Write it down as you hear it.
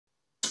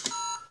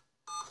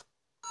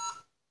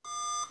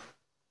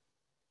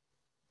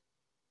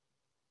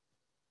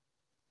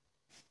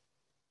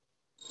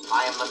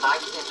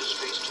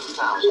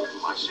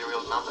1000. My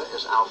serial number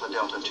is Alpha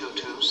Delta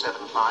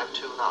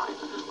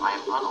 227529. I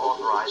am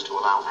unauthorized to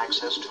allow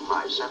access to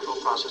my central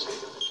processing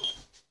unit.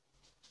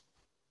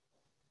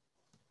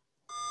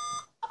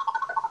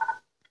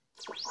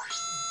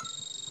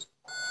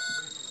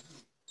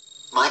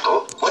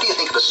 Michael, what do you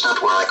think of a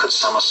stunt where I could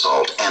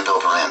somersault end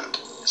over end?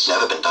 It's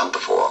never been done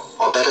before.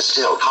 Or better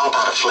still, how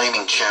about a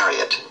flaming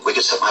chariot? We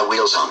could set my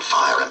wheels on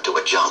fire and do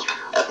a jump.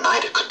 At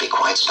night it could be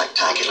quite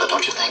spectacular,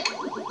 don't you think?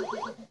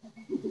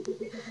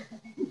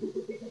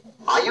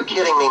 Are you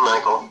kidding me,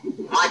 Michael?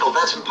 Michael,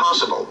 that's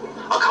impossible.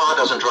 A car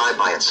doesn't drive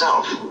by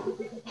itself.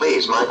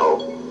 Please,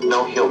 Michael,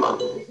 no humor.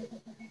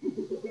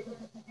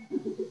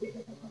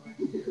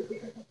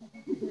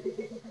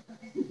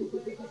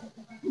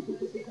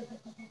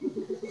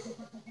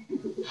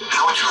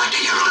 How would you like to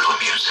hear a little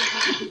music?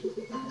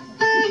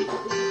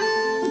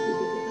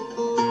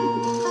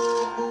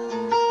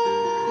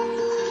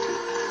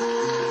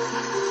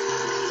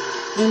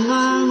 In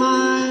my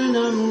mind,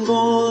 I'm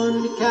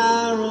going to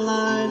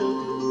Carolina.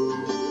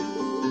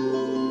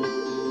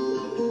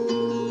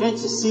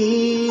 Can't you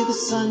see the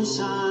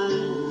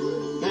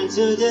sunshine? Can't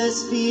you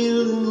just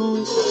feel the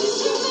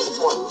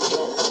moonshine?